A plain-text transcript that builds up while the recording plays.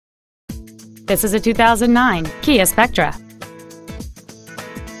This is a 2009 Kia Spectra.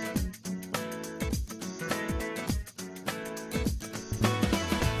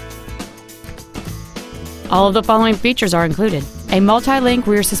 All of the following features are included: a multi-link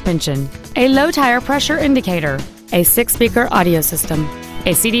rear suspension, a low tire pressure indicator, a 6-speaker audio system,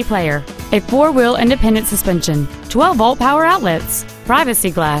 a CD player, a 4-wheel independent suspension, 12-volt power outlets,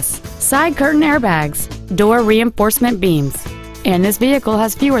 privacy glass, side curtain airbags, door reinforcement beams, and this vehicle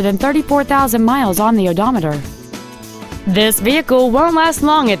has fewer than 34,000 miles on the odometer. This vehicle won't last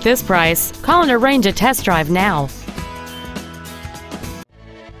long at this price. Call and arrange a test drive now.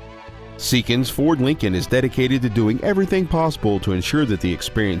 Seekins Ford-Lincoln is dedicated to doing everything possible to ensure that the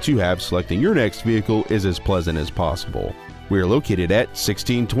experience you have selecting your next vehicle is as pleasant as possible. We are located at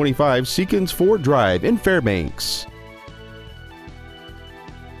 1625 Seekins Ford Drive in Fairbanks.